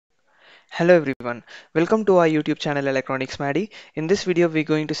Hello everyone, welcome to our YouTube channel Electronics Maddie. In this video we're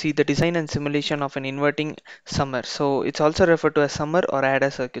going to see the design and simulation of an inverting summer. So it's also referred to as summer or adder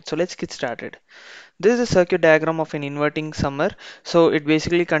circuit. So let's get started. This is a circuit diagram of an inverting summer. So it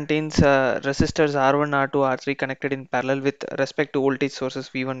basically contains resistors R1, R2, R3 connected in parallel with respect to voltage sources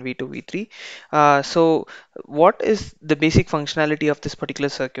V1, V2, V3. So what is the basic functionality of this particular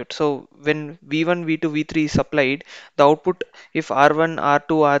circuit? So when V1, V2, V3 is supplied, the output, if R1, R2,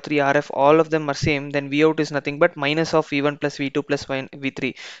 R3, RF all of them are same, then Vout is nothing but minus of V1 plus V2 plus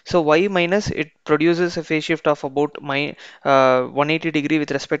V3. So why minus? It produces a phase shift of about 180 degree with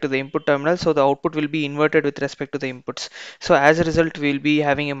respect to the input terminal, so the output will be inverted with respect to the inputs. So as a result we'll be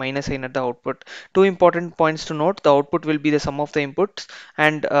having a minus sign at the output. Two important points to note: the output will be the sum of the inputs,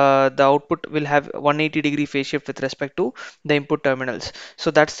 and the output will have 180 degree phase shift with respect to the input terminals. So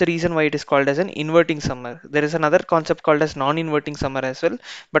that's the reason why it is called as an inverting summer. There is another concept called as non-inverting summer as well,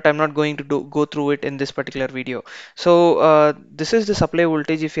 but I'm not going to go through it in this particular video. So this is the supply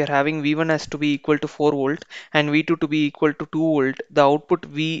voltage. If you're having V1 has to be equal to 4 volt and V2 to be equal to 2 volt, the output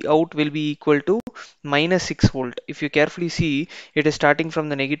V out will be equal to minus 6 volt. If you carefully see, it is starting from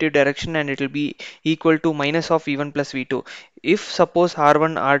the negative direction and it will be equal to minus of V1 plus V2. If suppose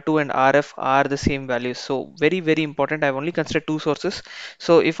R1, R2 and RF are the same values, so very important, I've only considered two sources.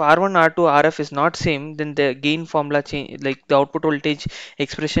 So if R1, R2, RF is not same, then the gain formula change, like the output voltage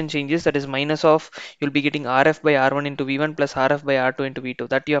expression changes, that is minus of, you'll be getting RF by R1 into V1 plus RF by R2 into V2.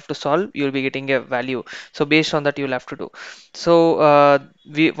 That you have to solve, you'll be getting a value. So based on that you'll have to do. So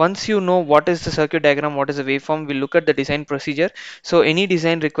once you know what is the circuit diagram, what is the waveform, we'll look at the design procedure. So any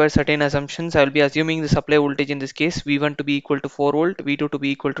design requires certain assumptions. I will be assuming the supply voltage in this case V1 to be equal to 4 volt, V2 to be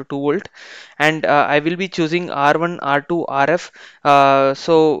equal to 2 volt, and I will be choosing R1, R2, RF.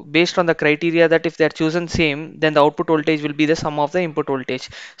 So based on the criteria that if they are chosen same, then the output voltage will be the sum of the input voltage.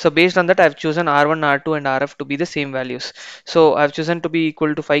 So based on that I've chosen R1, R2 and RF to be the same values. So I've chosen to be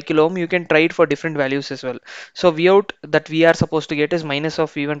equal to 5 kilo ohm. You can try it for different values as well. So Vout that we are supposed to get is minus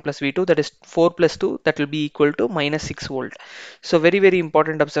of V1 plus V2, that is 4 plus 2, that will be equal to minus 6 volt. So very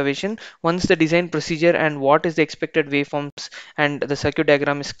important observation. Once the design procedure and what is the expected waveforms and the circuit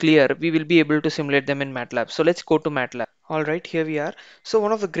diagram is clear, we will be able to simulate them in MATLAB. So let's go to MATLAB. Alright, here we are. So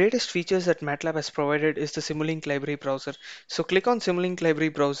one of the greatest features that MATLAB has provided is the Simulink library browser. So click on Simulink library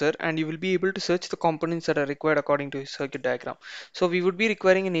browser and you will be able to search the components that are required according to his circuit diagram. So we would be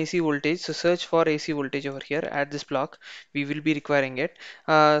requiring an AC voltage. So search for AC voltage over here at this block. We will be requiring it.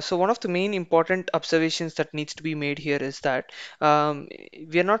 So one of the main important observations that needs to be made here is that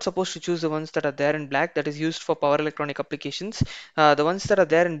we are not supposed to choose the ones that are there in black, that is used for power electronic applications. The ones that are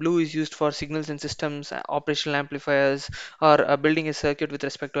there in blue is used for signals and systems, operational amplifiers, or building a circuit with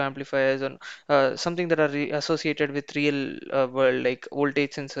respect to amplifiers, and something that are associated with real world, like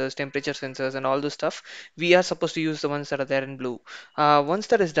voltage sensors, temperature sensors and all those stuff. We are supposed to use the ones that are there in blue. Once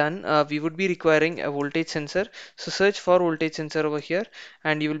that is done, we would be requiring a voltage sensor. So search for voltage sensor over here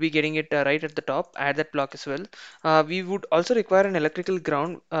and you will be getting it right at the top. Add that block as well. We would also require an electrical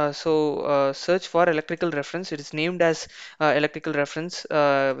ground. Search for electrical reference. It is named as electrical reference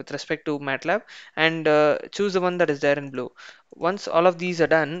with respect to MATLAB, and choose the one that is there in blue. Once all of these are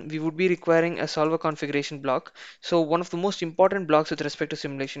done, we would be requiring a solver configuration block. So one of the most important blocks with respect to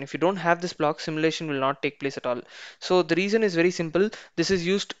simulation. If you don't have this block, simulation will not take place at all. So the reason is very simple. This is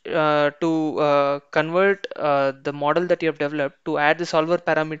used to convert the model that you have developed to add the solver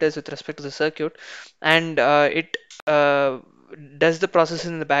parameters with respect to the circuit, and it does the process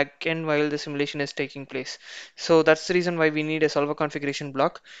in the back end while the simulation is taking place. So that's the reason why we need a solver configuration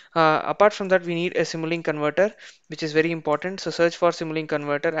block. Apart from that, we need a Simulink converter, which is very important. So search for Simulink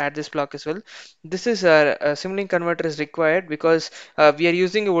converter, add this block as well. This is a Simulink converter is required because we are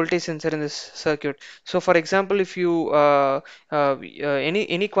using a voltage sensor in this circuit. So for example, if you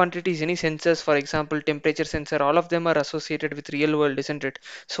any quantities, any sensors, for example temperature sensor, all of them are associated with real world, isn't it?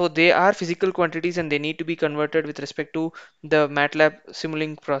 So they are physical quantities and they need to be converted with respect to the MATLAB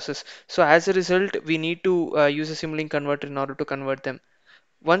Simulink process. So as a result, we need to use a Simulink converter in order to convert them.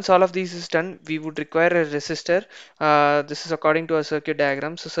 Once all of these is done, we would require a resistor. This is according to our circuit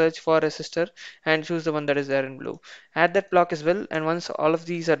diagram. So search for resistor and choose the one that is there in blue. Add that block as well. And once all of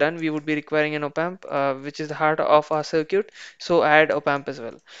these are done, we would be requiring an op amp, which is the heart of our circuit. So add op amp as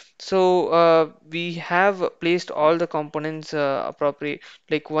well. So we have placed all the components appropriate.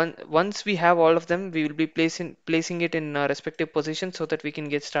 Like once we have all of them, we will be placing it in respective positions so that we can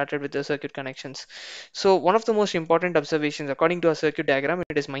get started with the circuit connections. So one of the most important observations according to our circuit diagram,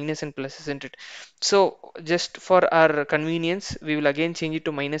 it is minus and plus, isn't it? So just for our convenience, we will again change it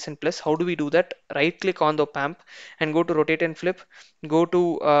to minus and plus. How do we do that? Right click on the op amp and go to rotate and flip, go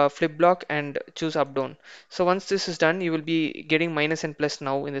to flip block and choose up down. So once this is done, you will be getting minus and plus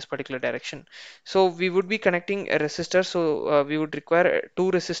now in this particular direction. So we would be connecting a resistor, so we would require two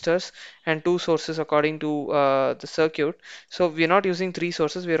resistors and two sources according to the circuit. So we are not using three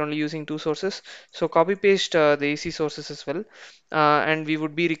sources, we are only using two sources. So copy paste the AC sources as well, and we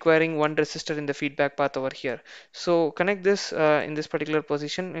would be requiring one resistor in the feedback path over here. So connect this in this particular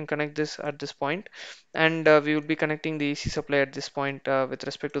position and connect this at this point, and we will be connecting the AC supply at this point with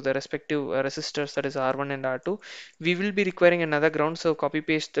respect to the respective resistors, that is R1 and R2. We will be requiring another ground, so copy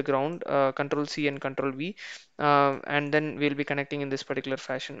paste the ground, control C and control V, and then we'll be connecting in this particular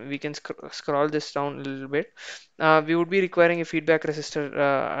fashion. We can scroll this down a little bit. We would be requiring a feedback resistor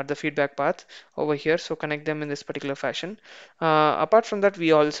at the feedback path over here, so connect them in this particular fashion. Apart from that,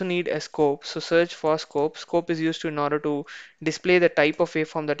 we also need a scope, so search for scope. Scope is used to in order to display the type of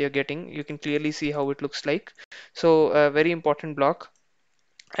waveform that you're getting. You can clearly see how it looks like. So a very important block.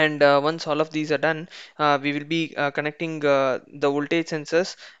 And once all of these are done, we will be connecting the voltage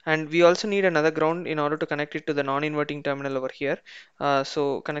sensors, and we also need another ground in order to connect it to the non-inverting terminal over here.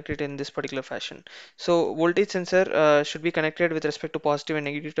 So connect it in this particular fashion. So voltage sensor should be connected with respect to positive and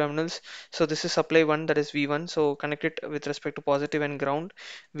negative terminals. So this is supply 1, that is V1, so connect it with respect to positive and ground.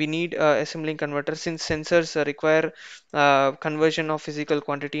 We need a Simulink converter, since sensors require conversion of physical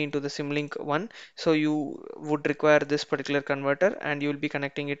quantity into the Simulink 1, so you would require this particular converter, and you will be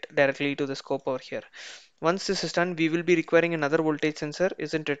connecting it directly to the scope over here. Once this is done, we will be requiring another voltage sensor,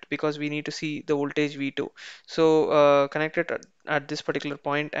 isn't it? Because we need to see the voltage V2. So connect it at this particular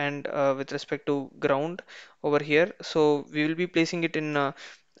point, and with respect to ground over here. So we will be placing it in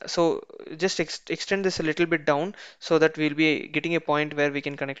so just extend this a little bit down, so that we'll be getting a point where we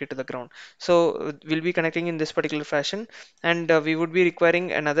can connect it to the ground. So we'll be connecting in this particular fashion, and we would be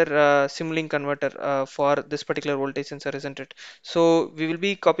requiring another Simulink converter for this particular voltage sensor, isn't it? So we will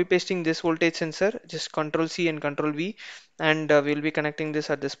be copy pasting this voltage sensor, just control C and control V, and we'll be connecting this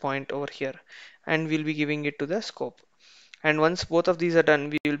at this point over here, and we'll be giving it to the scope. And once both of these are done,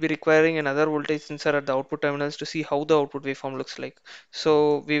 we will be requiring another voltage sensor at the output terminals to see how the output waveform looks like.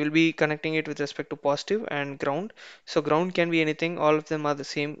 So we will be connecting it with respect to positive and ground. So ground can be anything, all of them are the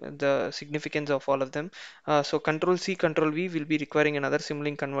same, the significance of all of them. So control C, control V will be requiring another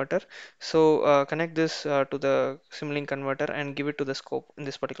Simulink converter. So connect this to the Simulink converter and give it to the scope in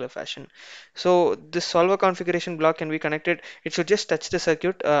this particular fashion. So this solver configuration block can be connected. It should just touch the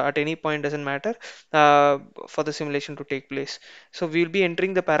circuit at any point, doesn't matter, uh, for the simulation to take place. So we'll be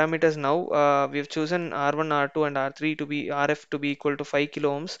entering the parameters now. We've chosen R1, R2 and R3 to be RF to be equal to 5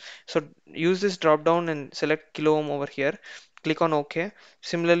 kilo ohms. So use this drop down and select kilo ohm over here. Click on OK.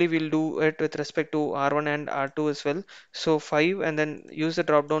 Similarly, we'll do it with respect to R1 and R2 as well. So 5, and then use the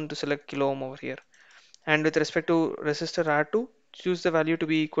drop down to select kilo ohm over here. And with respect to resistor R2, choose the value to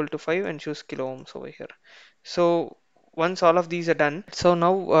be equal to 5 and choose kilo ohms over here. So once all of these are done, so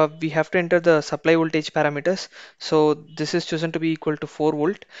now we have to enter the supply voltage parameters. So this is chosen to be equal to 4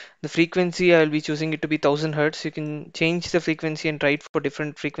 volt. The frequency, I will be choosing it to be 1000 hertz. You can change the frequency and try it for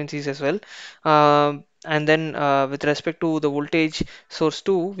different frequencies as well. And then with respect to the voltage source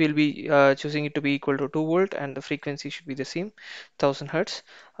 2, we'll be choosing it to be equal to 2 volt, and the frequency should be the same, 1000 hertz.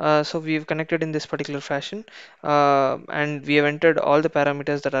 So we've connected in this particular fashion, and we have entered all the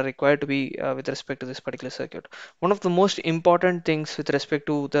parameters that are required to be with respect to this particular circuit. One of the most important things with respect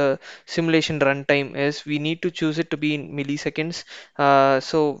to the simulation runtime is we need to choose it to be in milliseconds.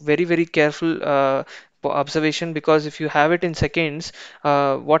 So very careful observation, because if you have it in seconds,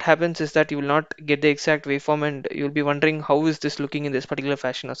 what happens is that you will not get the exact waveform, and you'll be wondering how is this looking in this particular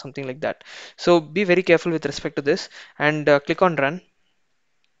fashion or something like that. So be very careful with respect to this, and click on run.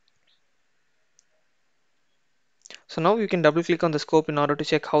 So now you can double click on the scope in order to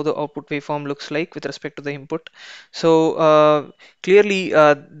check how the output waveform looks like with respect to the input. So clearly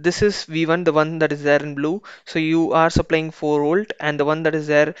this is V1, the one that is there in blue. So you are supplying 4 volt, and the one that is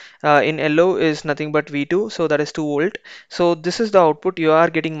there in yellow is nothing but V2, so that is 2 volt. So this is the output. You are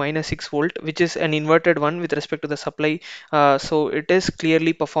getting minus 6 volt, which is an inverted one with respect to the supply. So it is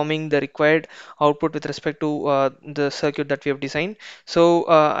clearly performing the required output with respect to the circuit that we have designed. So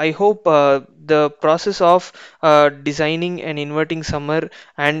I hope the process of designing and inverting summer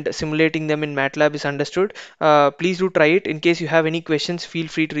and simulating them in MATLAB is understood. Please do try it. In case you have any questions, feel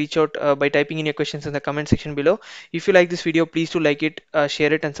free to reach out by typing in your questions in the comment section below. If you like this video, please do like it,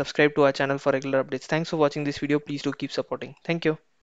 share it, and subscribe to our channel for regular updates. Thanks for watching this video. Please do keep supporting. Thank you.